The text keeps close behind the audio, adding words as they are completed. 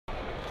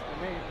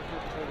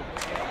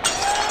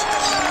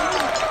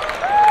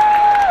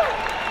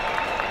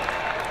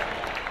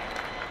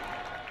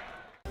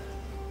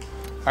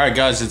Alright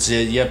guys, it's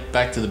it. Yep,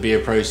 back to the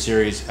BA Pro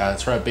series.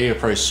 That's right, BA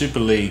Pro Super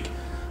League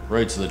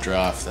Road to the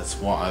Draft. That's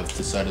what I've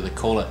decided to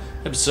call it.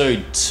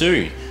 Episode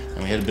 2.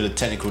 And we had a bit of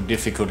technical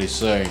difficulty,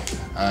 so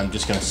I'm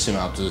just going to sim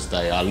up to this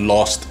day. I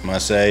lost my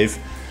save.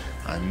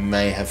 I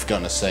may have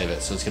forgotten to save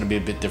it, so it's going to be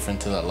a bit different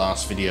to that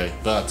last video.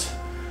 But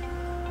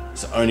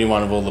it's the only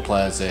one of all the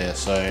players there,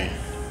 so I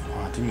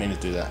didn't mean to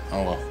do that.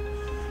 Oh well,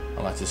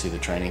 I like to see the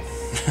training.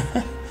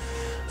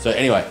 So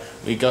anyway,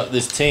 we got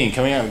this team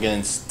coming up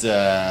against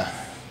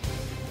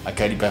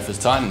Arcady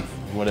Baffers Titan,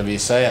 whatever you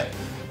say it.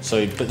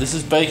 So, but this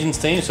is Bacon's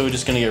team, so we're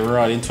just going to get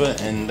right into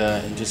it and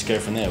just go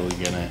from there. We're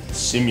going to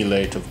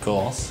simulate, of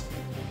course,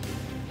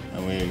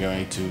 and we're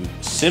going to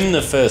sim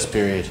the first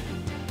period,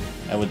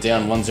 and we're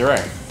down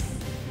 1-0.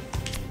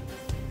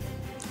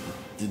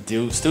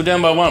 Still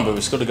down by 1, but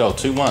we've scored a goal,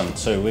 2-1.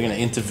 So we're going to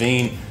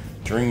intervene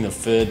during the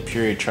third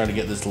period, try to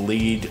get this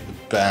lead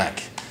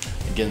back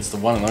against the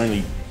one and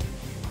only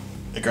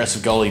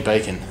aggressive goalie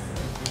Bacon.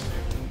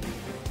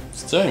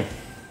 So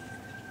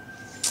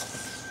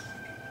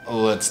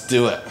let's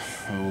do it.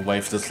 We'll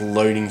wait for this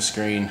loading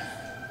screen.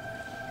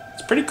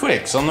 It's pretty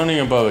quick, so I'm not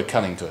even bother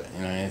cutting to it.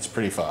 You know, it's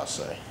pretty fast.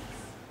 So,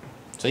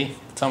 see, by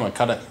the time I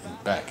cut it,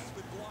 it's back.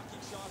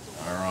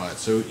 All right,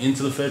 so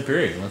into the third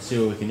period. Let's see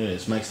what we can do.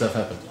 Let's make stuff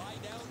happen.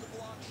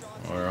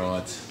 All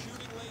right.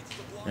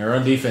 Now we're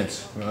on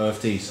defense. We're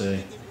OFT, so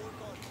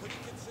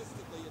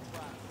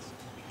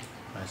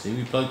I see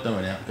we plugged that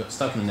one out. Got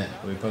stuck in the net.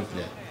 We plugged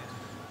it out.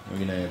 We're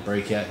gonna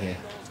break out here.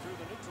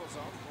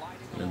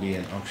 There'll be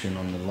an option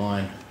on the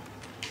line.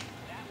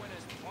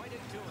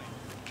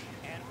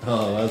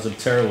 Oh, that was a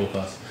terrible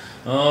pass.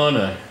 Oh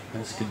no,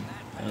 that's good.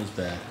 That was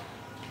bad.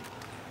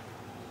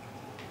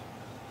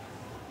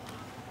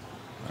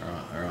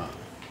 All right.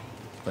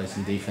 Play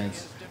some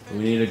defense. But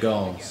we need a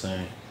goal, so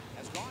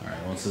all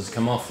right. Once this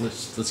come off,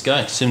 let's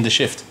go. Sim the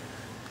shift.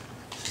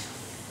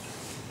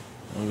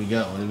 What do we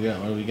got? What do we got?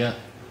 What do we got?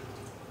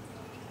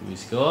 Did we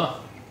score?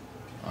 All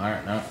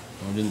right, no,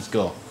 we didn't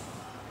score.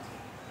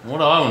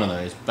 What I want to know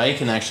is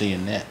Bacon actually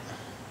in net?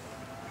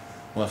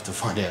 We'll have to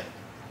find out.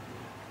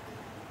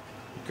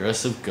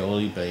 Aggressive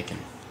goalie Bacon.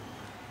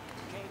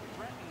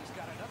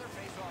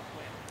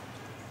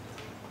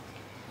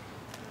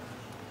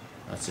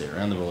 That's it,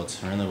 around the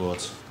boards, around the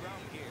boards.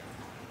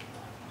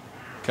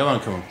 Come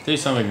on, do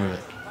something with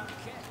it.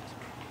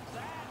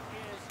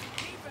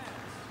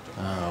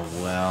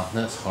 Oh wow,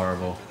 that's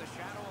horrible.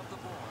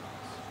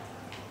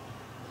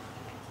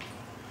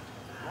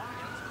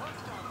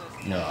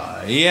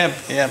 No, yep,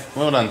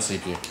 well done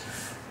CPU.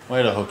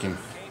 Way to hook him.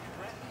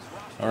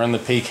 Or on the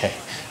PK.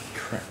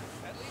 Crap.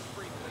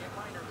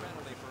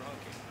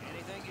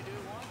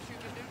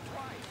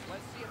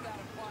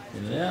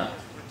 Get it out.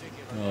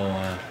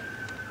 Oh,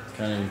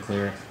 can't even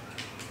clear it.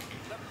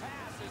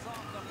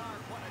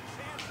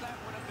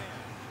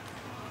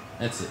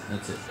 That's it.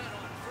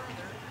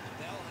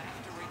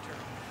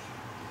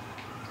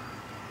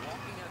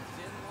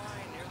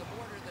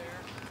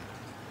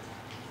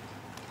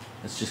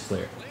 Let's just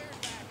clear it.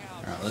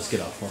 Alright, let's get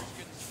off. Well,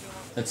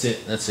 that's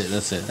it. That's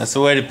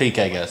the way to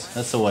PK, guys.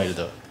 That's the way to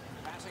do it.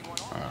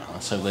 Alright,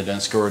 let's hope they don't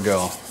score a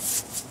goal.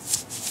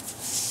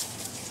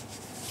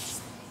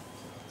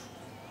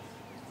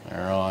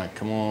 Alright,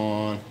 come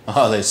on.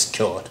 Oh, they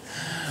scored.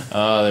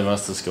 Oh, they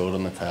must have scored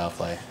on the power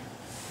play.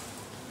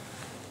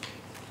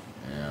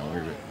 Yeah,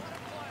 we're good.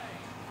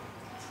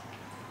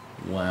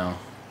 Wow.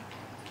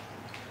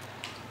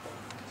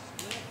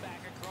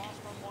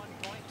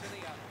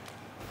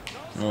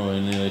 Oh, they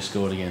nearly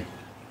scored again.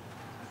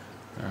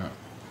 Alright.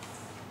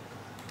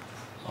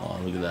 Oh,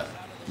 look at that.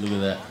 Look at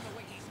that.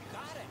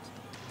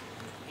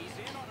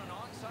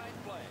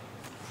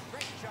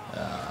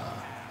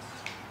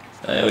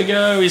 There we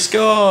go, we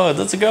scored.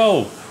 That's a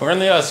goal. We're on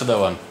the ice for that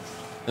one.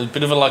 It's a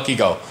bit of a lucky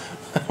goal.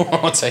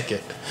 I'll take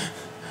it.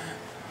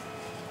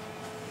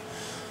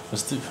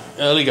 Let's do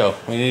early goal.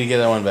 We need to get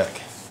that one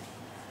back.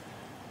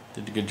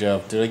 Did a good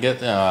job. Did I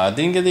get? I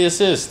didn't get the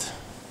assist.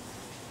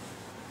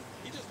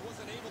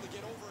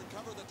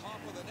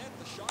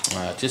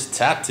 Just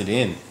tapped it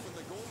in.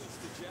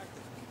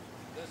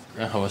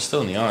 Oh, we're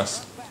still in the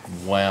ice.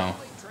 Wow.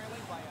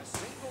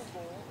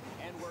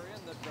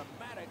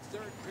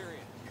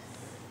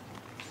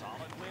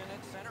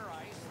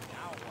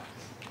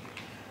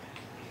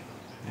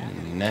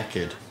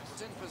 Knackered.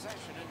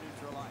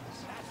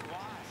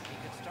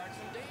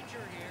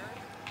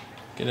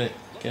 Get it.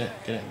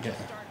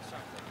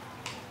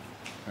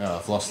 Oh,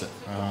 I've lost it.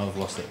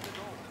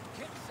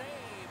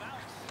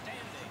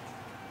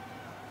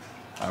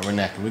 Alright, we're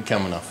knackered. We're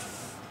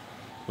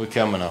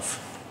coming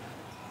off.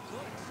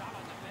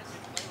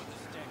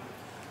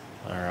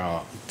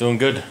 Alright, doing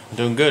good.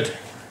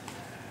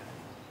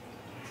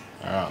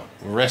 Alright,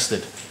 we're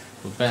rested.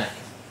 We're back.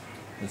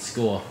 Let's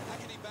score.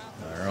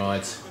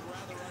 Alright.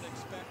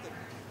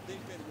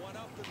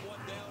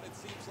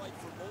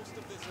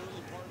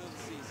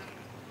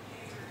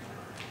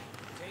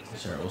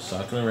 That's alright, we'll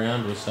cycle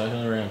around, we'll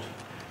cycle around.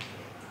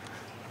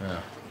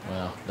 Oh,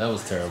 wow, that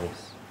was terrible.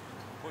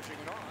 Pushing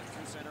it on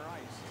through center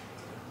ice.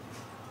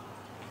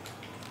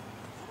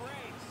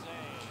 Great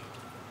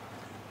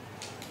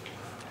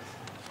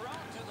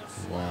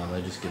save. Wow,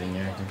 they're just getting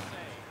active.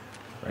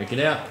 Break it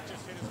out.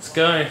 Let's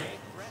go.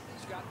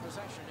 Bretton's got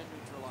possession in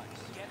neutral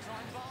ice. Gets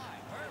on by.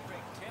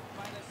 Perfect tip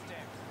by the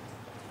stick.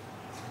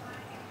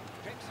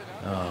 Picks it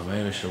up. Oh,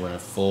 maybe I should have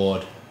went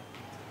forward.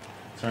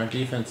 So our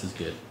defense is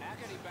good.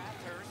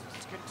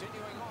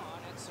 Continuing on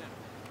at center.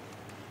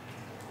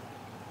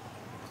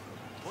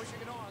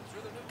 Pushing it on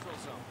through the neutral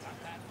zone. Got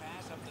that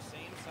pass up the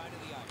same side of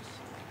the ice.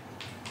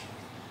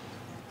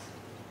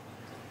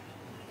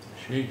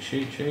 Shoot,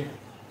 shoot, shoot.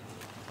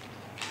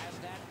 As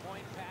that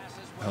point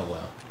passes Oh,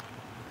 wow.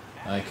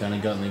 I kind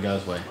of got in the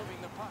guy's way.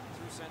 moving the puck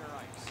through center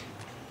ice.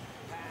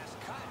 Pass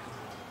cut.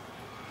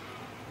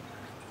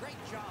 Great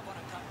job on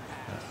a cut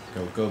pass.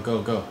 Go, go,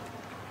 go, go.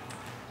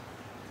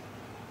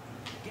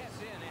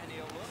 Gets in and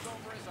he'll look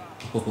over his eye.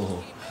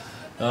 Oh,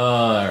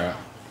 alright.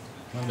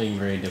 I'm being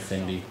very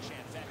defendy.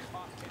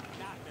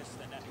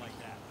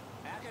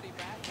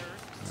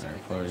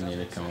 Alright, probably need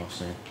to come off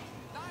soon.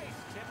 Nice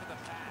tip of the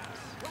pass.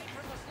 Right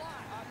from the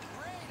slot. A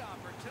great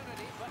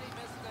opportunity, but he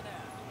missed the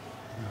net.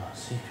 Oh,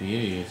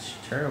 CPU, it's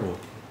terrible.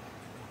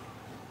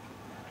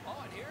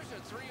 Oh, and here's a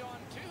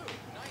 3-on-2.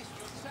 Nice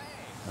good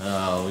save.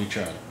 Oh, we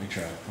tried it, we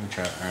tried it, we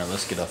tried it. Alright,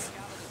 let's get off.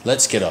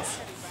 Let's get off.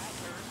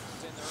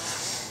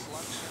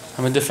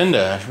 I'm a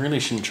defender. I really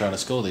shouldn't try to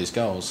score these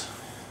goals.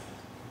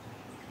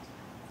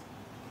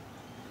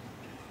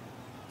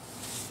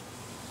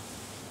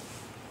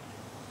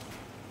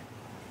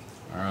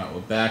 Alright,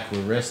 we're back.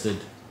 We're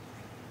rested.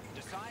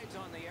 Decides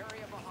on the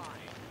area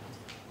behind.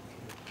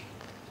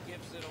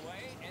 Gives it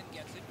away and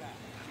gets it back.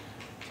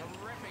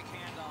 Terrific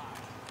handoff.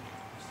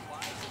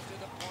 Slides it to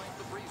the point,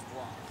 the breeze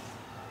block.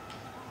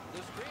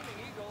 The Screaming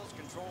Eagles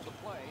control the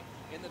play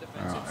in the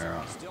defensive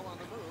zone. Still on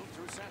the move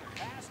through center.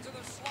 Pass to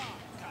the slot.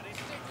 Got his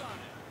stick on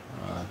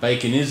it.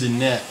 Bacon is in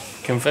net.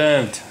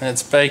 Confirmed.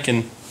 That's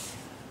bacon.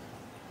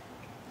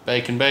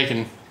 Bacon,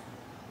 bacon.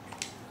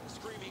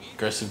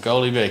 Aggressive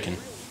goalie bacon.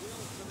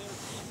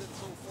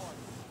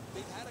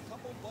 They've had a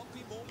couple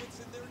bumpy moments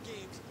in their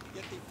games,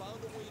 yet they found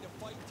a way to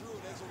fight through,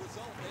 and as a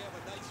result, they have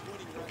a nice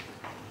winning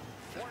record.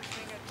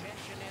 Forcing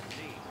attention in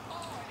deep.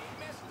 Oh, and he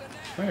missed the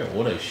net. My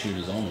auto shoot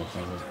is on or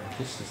something.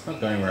 It's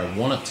not going where I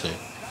want it to.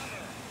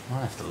 I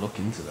might have to look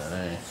into that,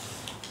 eh?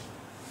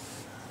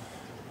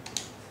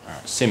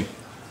 Alright, sim.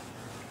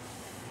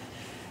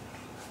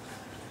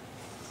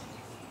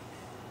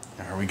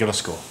 Alright, we gotta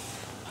score.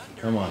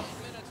 Come on.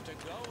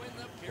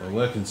 We're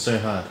working so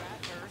hard.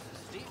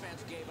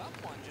 Defense gave up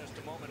one just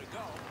a moment ago,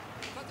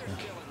 but they're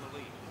still in the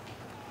lead.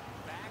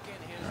 Back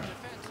in his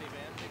defensive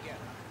end to get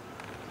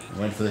it.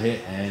 Went for the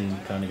hit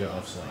and kind of got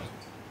offside.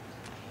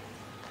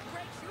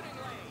 Great shooting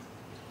lane.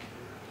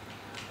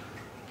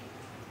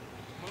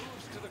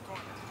 Moves to the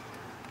corner.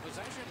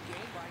 Possession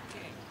gained by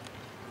King.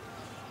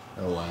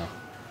 Oh wow.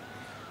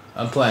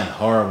 I'm playing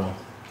horrible.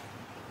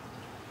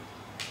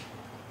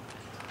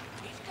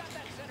 He's got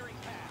that centering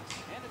pass,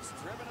 and it's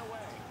driven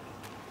away.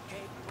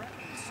 Gabe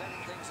Bretton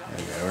setting things up. There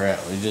we go, we're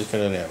out. We just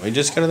got it out. We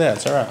just got it out.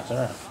 It's alright, it's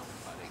alright. But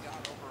he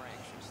got over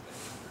anxious there.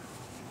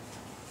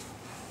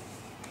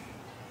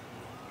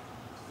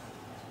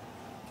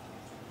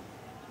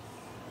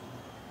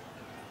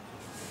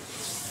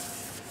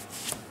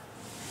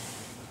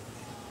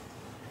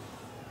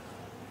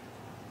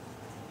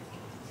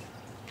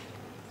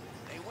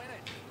 They win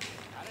it.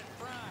 Out in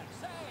front.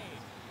 Save.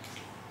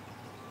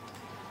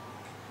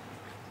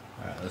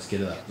 Alright, let's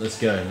get it up. Let's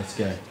go, let's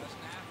go. Doesn't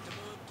have to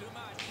move too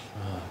much.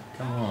 Oh,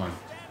 come on.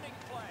 Standing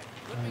play.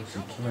 Oh,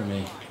 you're killing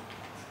me.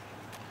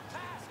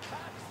 Pass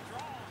cut.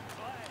 Strong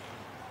play.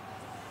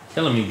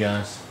 Killing me,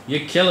 guys.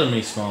 You're killing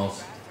me,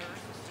 Smalls.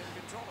 Bathurst is in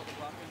control of the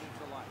puck in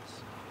neutral ice.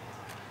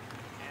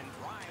 And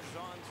drives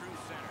on through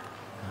center.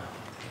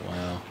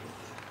 Wow.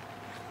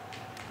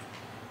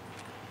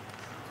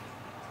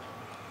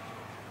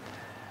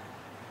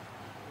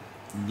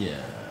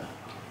 Yeah.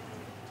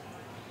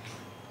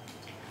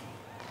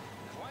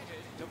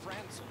 Pointed to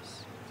Francis.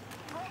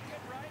 Broke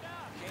it right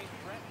up. Gabe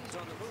Bretton's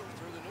on the move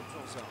through the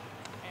neutral zone.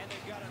 And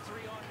they've got a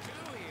 3-on-2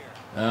 here.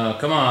 Oh,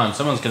 come on.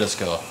 Someone's gonna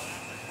score.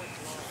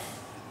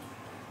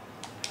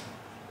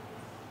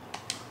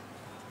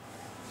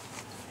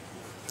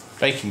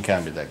 Bacon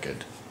can't be that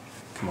good.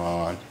 Come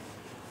on.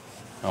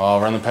 Oh,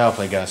 run the power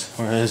play, guys.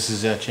 This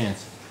is our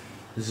chance.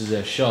 This is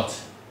our shot.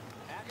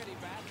 Hackety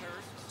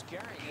Bathurst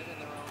scaring it in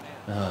their own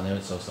end. Oh, now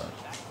it's offside.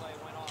 That play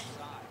went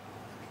offside.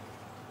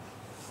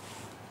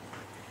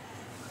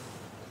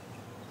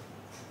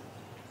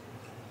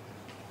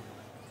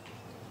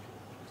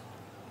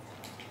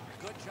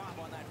 Good job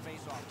on that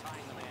face-off,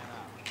 tying the man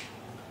up.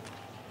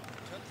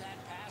 Took that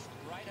pass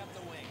right up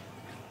the wing.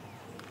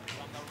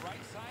 From the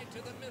right side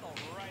to the middle,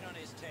 right on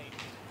his tape.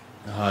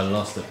 Oh, I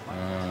lost it.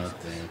 Oh,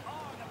 damn.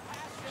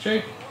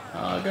 Shoot.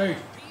 Oh, go. Piece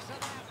of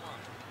that one.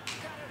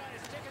 Got it on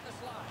his stick in the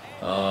slot.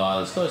 And Oh,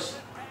 that's close.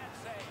 bad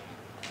save.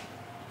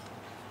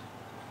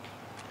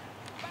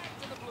 Back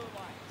to the blue line.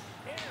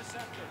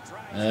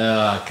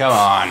 Come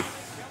on.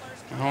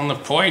 On the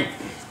point.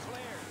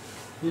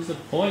 Here's the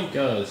point,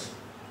 guys.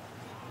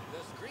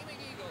 The Screaming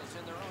Eagles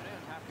in their own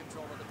end have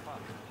control of the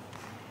puck.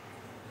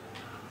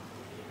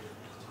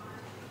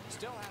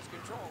 Still has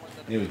control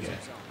in the Here we go.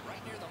 defensive zone,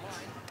 right near the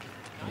line.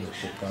 Little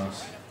shit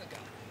pass. Right up the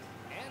gut.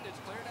 And it's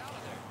cleared out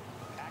of there.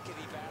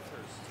 Academy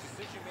Bathurst's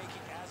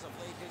decision-making as of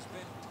late has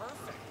been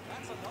perfect.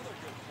 That's another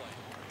good play.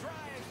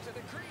 Drives to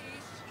the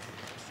crease.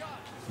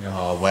 Shot.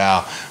 Oh,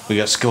 wow. We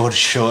got scored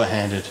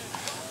short-handed.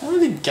 I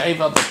really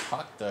gave up the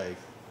puck, though.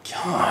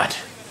 God.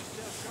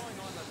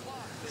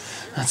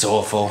 That's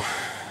awful.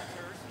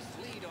 Bathurst's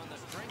lead on the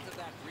strength of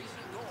that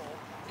recent goal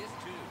is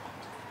 2.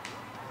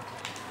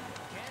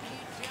 Can he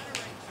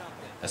generate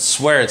something? I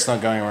swear it's not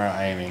going around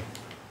aiming.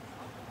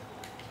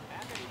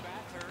 Academy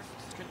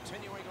Bathurst's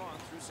continuing on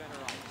through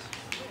center ice.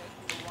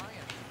 With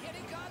Ryan. And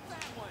he got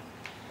that one.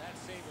 That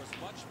save was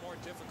much more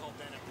difficult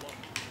than it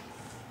looked.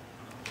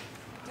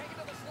 Take it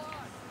to the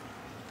slot.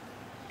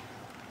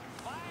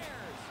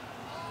 Fires.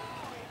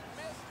 Oh, he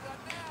missed the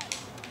net.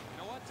 You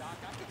know what, Doc?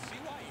 I could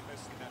see why he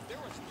missed the net. There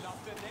was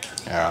nothing there.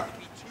 He Yeah. had to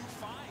be too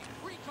fine.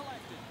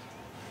 Recollected.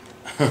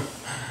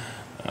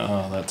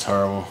 Oh, that's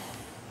horrible.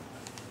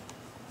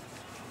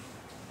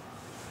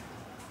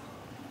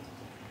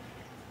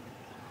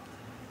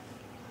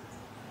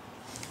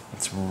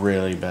 It's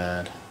really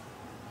bad.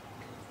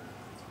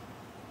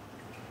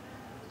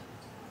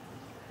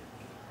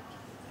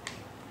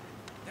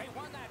 They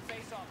won that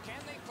face-off. Can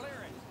they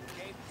clear it?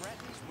 Gabe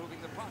Breton's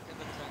moving the puck in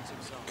the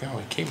defensive zone. God,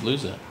 we keep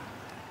losing.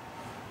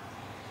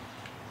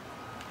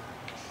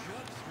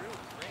 Shoot through.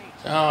 Great.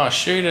 Oh,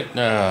 shoot it.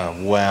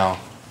 Oh, wow.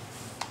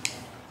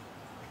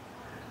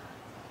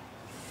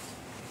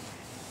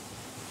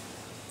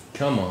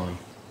 Come on.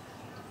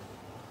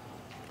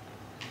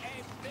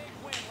 A big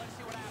win. Let's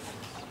see what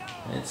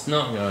happens. No. It's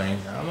not going.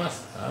 I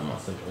must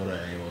have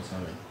auto-aim or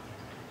something.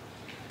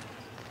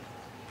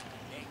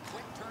 A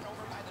quick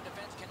turnover by the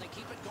defense. Can they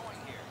keep it going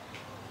here?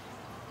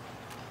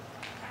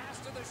 Pass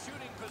to the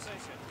shooting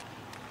position.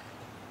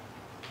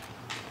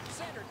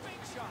 Centered.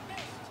 Big shot.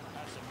 Missed.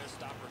 That's a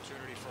missed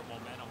opportunity for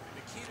momentum.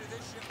 The key to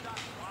this shift, Doc,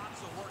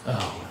 lots of work Oh.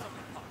 away from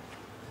the puck.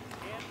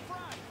 In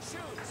front.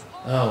 Shoots.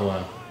 Oh,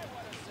 wow. My,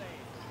 what a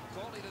save.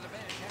 Goalie to the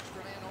bench.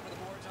 Extra man over the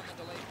boards on the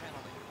delayed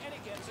penalty. And he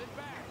gets it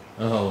back.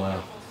 Oh, wow.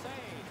 Beautiful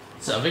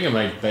save. So I think I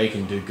made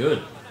Bacon do good.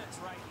 Minutes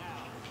right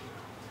now.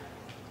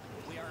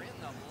 We are in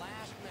the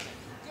last minute.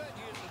 Good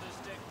use of the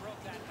stick.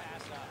 Broke that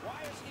pass up.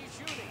 Why isn't he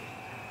shooting?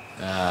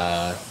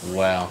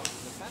 Wow.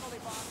 The penalty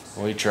box.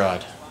 We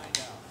tried. Find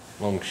out.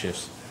 Long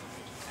shifts.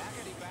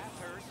 Academy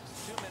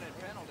Bathurst's 2-minute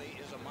penalty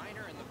is a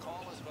minor and the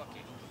call is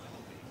hooking.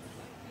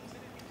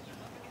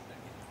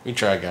 We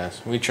tried,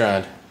 guys. We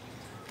tried.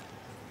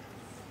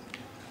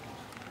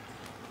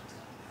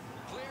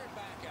 Cleared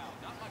back out.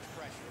 Not much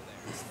pressure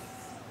there.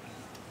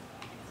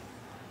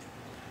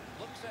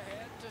 Looks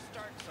ahead to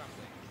start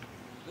something.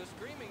 The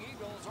Screaming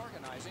Eagles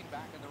organizing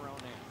back in their own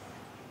end.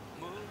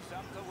 Moves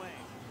up the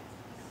wing.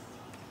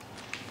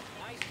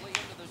 Nicely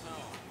into the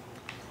zone.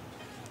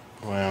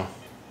 Wow.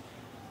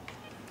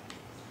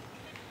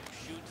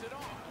 Shoots it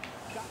on.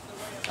 Got in the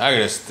way of I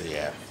just,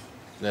 yeah.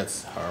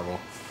 That's horrible.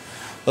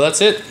 Well,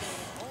 that's it.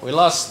 We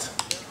lost.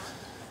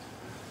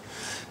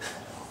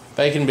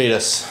 Bacon beat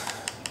us.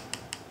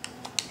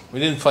 We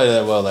didn't play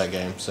that well that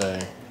game, so.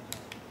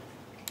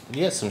 Did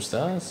he get some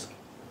stars?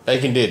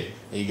 Bacon did.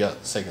 He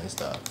got second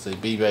star. So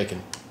B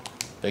Bacon.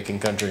 Bacon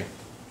Country.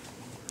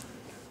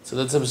 So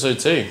that's episode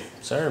 2.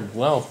 So,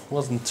 well,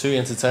 wasn't too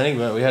entertaining,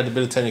 but we had a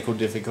bit of technical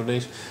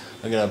difficulties.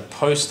 I'm going to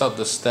post up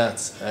the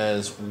stats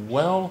as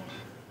well.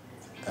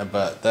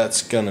 But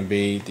that's going to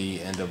be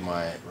the end of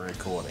my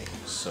recording.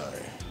 So,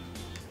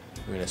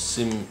 we're going to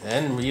sim.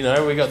 And, you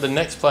know, we got the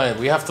next player.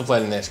 We have to play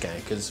the next game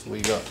because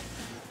we got.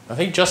 I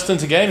think Justin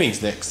to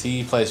Gaming's next.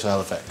 He plays for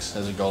Halifax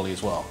as a goalie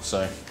as well.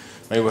 So,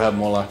 maybe we'll have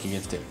more luck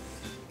against him.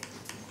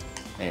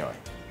 Anyway,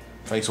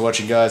 thanks for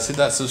watching, guys. Hit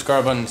that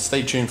subscribe button.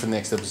 Stay tuned for the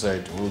next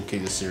episode. We'll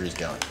keep the series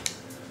going.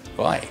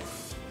 Bye.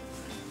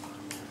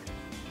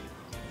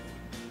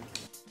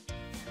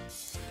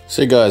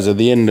 So, guys, at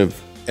the end of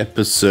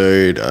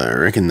episode, I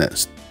reckon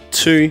that's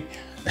 2.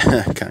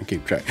 I can't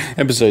keep track.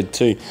 Episode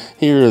 2.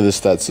 Here are the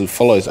stats as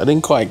follows. I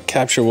didn't quite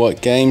capture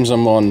what games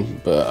I'm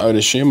on, but I would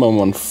assume I'm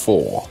on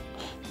 4.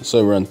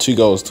 So we're on 2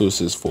 goals, 2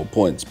 assists, 4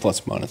 points,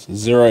 plus minus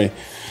 0.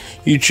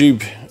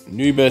 YouTube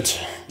Newbert,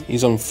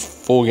 he's on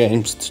 4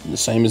 games, the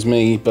same as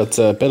me, but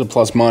better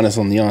plus minus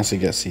on the ice, I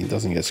guess. He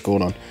doesn't get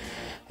scored on.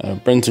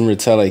 Brenton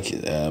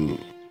Retallick,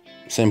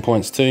 same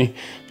points too,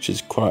 which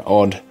is quite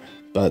odd,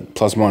 but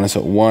plus minus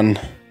at 1.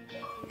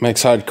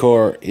 Max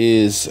Hardcore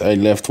is a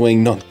left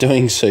wing, not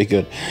doing so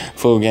good.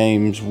 4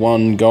 games,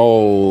 1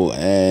 goal,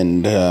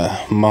 and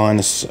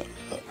minus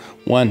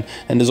 1.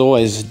 And as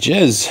always,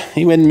 Jez,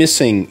 he went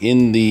missing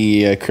in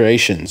the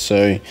creation,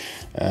 so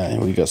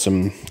we got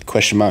some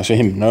question marks for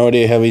him. No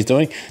idea how he's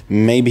doing.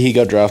 Maybe he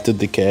got drafted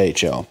to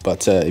KHL,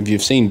 but if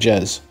you've seen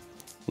Jez,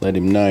 let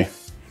him know.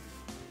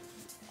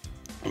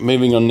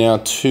 Moving on now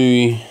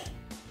to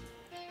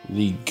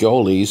the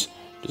goalies.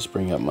 Just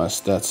bring up my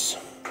stats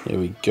There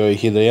we go,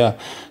 here they are.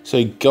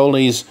 So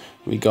goalies,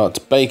 we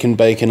got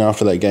Bacon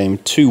after that game.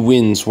 2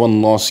 wins,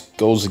 1 loss,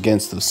 goals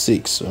against of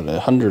 6, so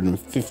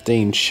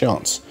 115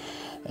 shots.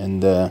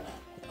 And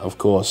of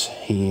course,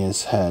 he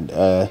has had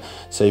a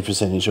save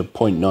percentage of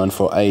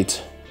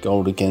 .948,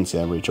 goal against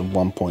average of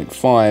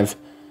 1.5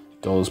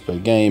 goals per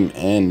game,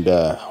 and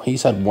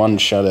he's had 1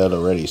 shutout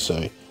already,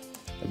 so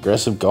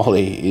aggressive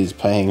goalie is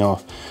paying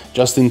off.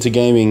 Just into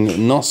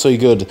gaming, not so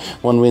good.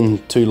 1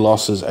 win, 2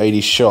 losses,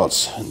 80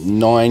 shots,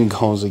 9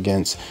 goals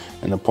against,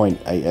 and a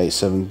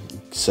 .887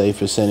 save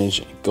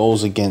percentage.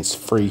 Goals against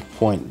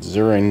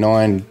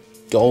 3.09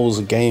 goals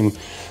a game.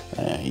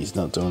 He's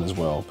not doing as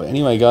well. But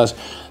anyway, guys,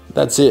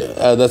 that's it.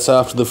 That's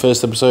after the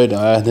first episode.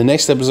 The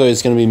next episode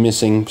is going to be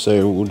missing,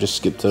 so we'll just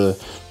skip to the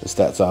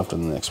stats after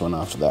the next one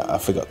after that. I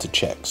forgot to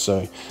check.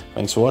 So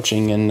thanks for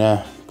watching, and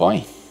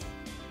bye.